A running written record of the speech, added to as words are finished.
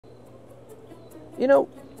You know,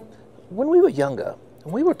 when we were younger,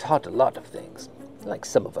 we were taught a lot of things. Like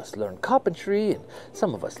some of us learned carpentry, and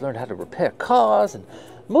some of us learned how to repair cars, and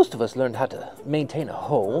most of us learned how to maintain a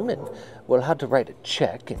home, and, well, how to write a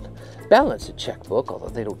check and balance a checkbook, although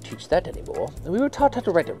they don't teach that anymore. And we were taught how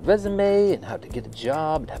to write a resume and how to get a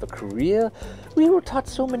job and have a career. We were taught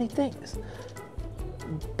so many things.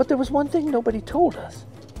 But there was one thing nobody told us.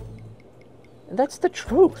 And that's the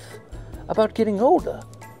truth about getting older,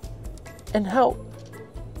 and how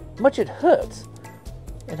much it hurts,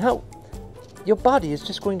 and how your body is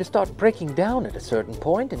just going to start breaking down at a certain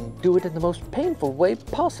point and do it in the most painful way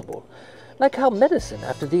possible. Like how medicine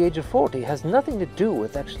after the age of 40 has nothing to do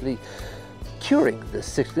with actually curing the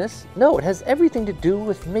sickness. No, it has everything to do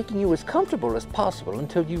with making you as comfortable as possible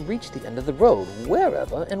until you reach the end of the road,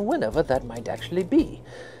 wherever and whenever that might actually be.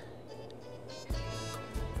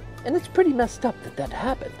 And it's pretty messed up that that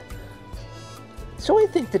happened. So I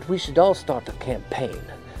think that we should all start a campaign,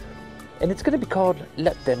 and it's going to be called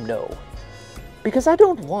Let Them Know. Because I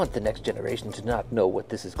don't want the next generation to not know what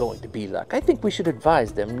this is going to be like. I think we should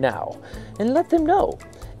advise them now and let them know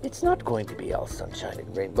it's not going to be all sunshine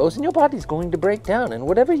and rainbows, and your body's going to break down, and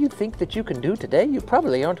whatever you think that you can do today, you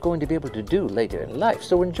probably aren't going to be able to do later in life.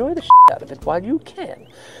 So enjoy the shit out of it while you can.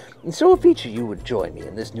 And so if each of you would join me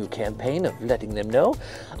in this new campaign of letting them know,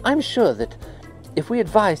 I'm sure that if we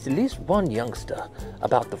advised at least one youngster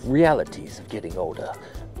about the realities of getting older,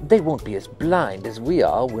 they won't be as blind as we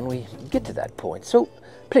are when we get to that point. So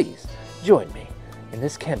please join me in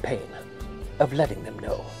this campaign of letting them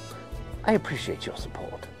know. I appreciate your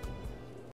support.